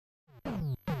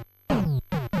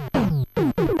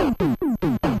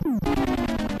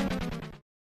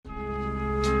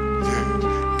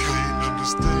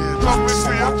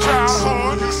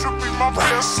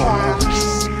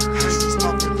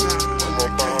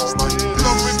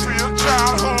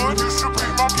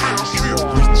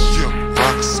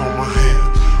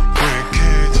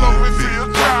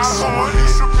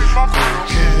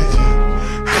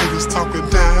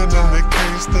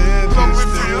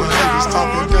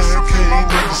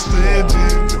understand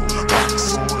it.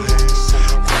 Rocks on my head,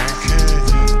 Grand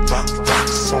Canyon.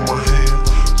 Rocks on my head,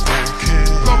 Grand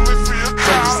Canyon.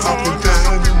 Haters talking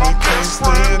down and they can't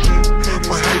stand it.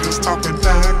 My haters talking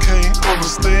down, can't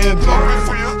understand it.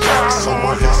 Rocks on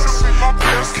my head,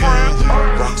 Grand Canyon.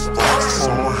 Rocks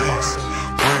on my head,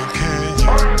 Grand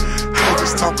Canyon.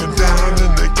 Haters talking down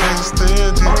and they can't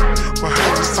stand it. My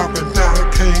haters talking down,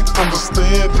 can't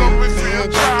understand it.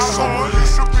 Rocks on my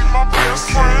head,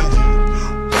 Grand Canyon.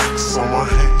 Rocks on my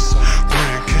head,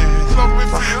 Grand Canyon.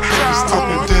 Haters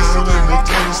talking down and they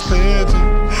can't stand it.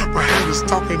 My haters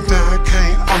talking down,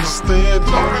 can't understand it.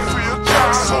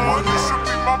 Rocks on my head,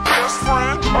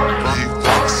 big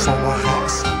rocks on my head.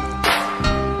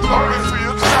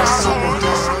 Rocks on my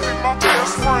head, big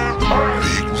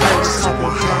rocks on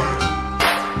my head.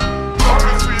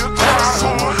 Rocks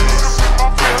on my head,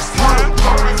 best friend.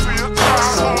 Rocks on my head,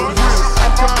 rocks on my head,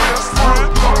 best friend.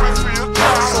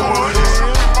 Rocks on my head.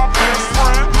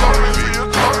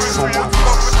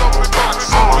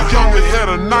 Youngin' had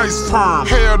a nice perm,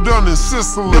 hair done in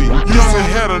Sicily. Youngin'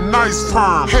 had a nice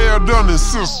perm, hair done in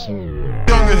Sicily.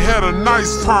 Youngin' had a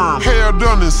nice perm, hair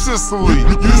done in Sicily.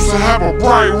 Used to have a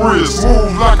bright wrist,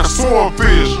 move like a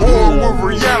swordfish. Born with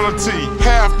reality,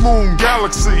 half moon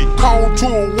galaxy. Cold to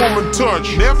a woman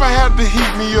touch, never had to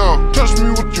heat me up. Touch me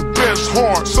with your best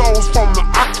heart, souls from the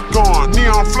octagon.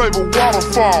 Neon flavored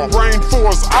waterfall,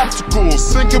 rainforest obstacles.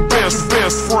 Sinking best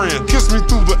friend, kiss me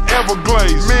through the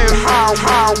Everglades. Man,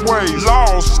 highways,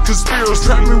 lost, conspiracy.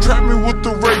 Trap me with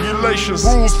the regulations.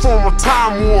 Rules form a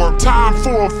time warp, time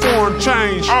for a foreign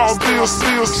change. All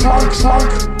still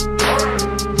trunk.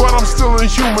 But I'm still in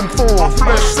human form.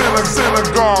 Flesh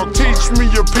synagogue, teach me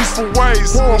your peaceful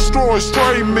ways. Moral stories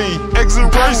stray me,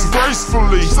 exit race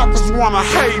gracefully. Suckers wanna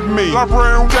hate me,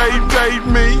 librarian date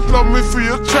me. Love me for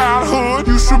your childhood,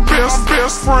 you should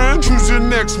best friend. Choose your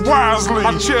next wisely.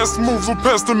 My chest moves with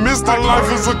pessimistic. My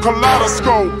life is a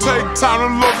kaleidoscope. Take time to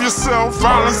love yourself.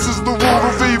 Violence is the root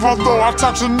of evil, though I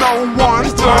talk to no one.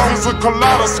 Life is a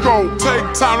kaleidoscope. Take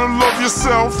time to love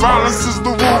yourself. Violence is the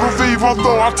root of evil,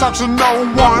 though I talk to no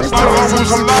one. Life is a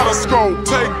kaleidoscope.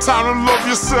 Take time to love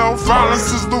yourself.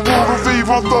 Violence is the root of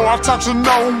evil, though I talk to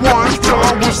no one. Still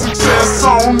I wish success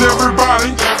on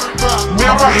everybody.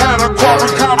 Never had a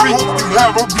carbon copy. You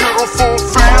have a beautiful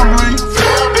family,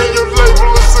 and your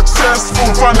label is successful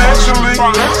financially.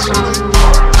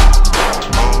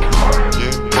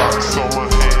 Yeah, rocks on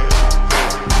my head.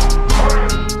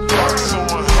 Rocks on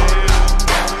my head.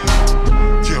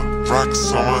 Yeah,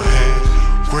 rocks on my head.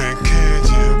 Grand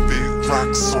Canyon, big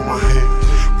rocks on my head.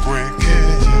 Grand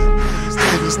Canyon.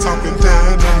 Haters talking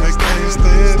down and they can't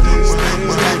stand it.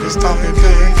 When haters talking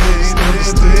down, can't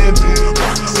understand it.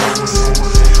 Rocks on my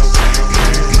head.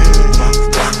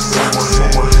 Rocks on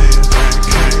my head.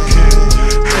 Grand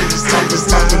Canyon. Haters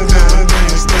talking down and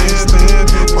they can't stand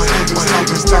it. When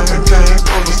haters talking down,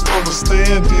 can't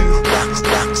understand it.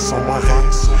 Rocks on my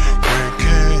head. Grand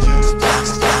Canyon.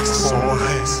 Rocks on my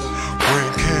head.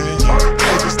 Grand Canyon.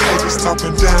 Haters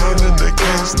talking down and they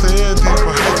can't stand it.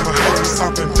 But haters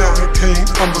talking down, can't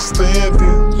understand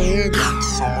it.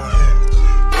 Rocks on my head,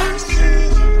 Grand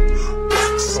Canyon.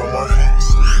 Rocks on my head,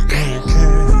 Grand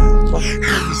Canyon.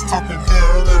 Haters talking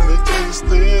down and they can't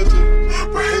stand it.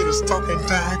 But haters talking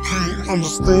down, can't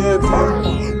understand it.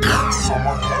 Rocks on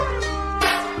my head,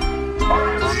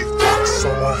 big rocks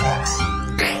on my head.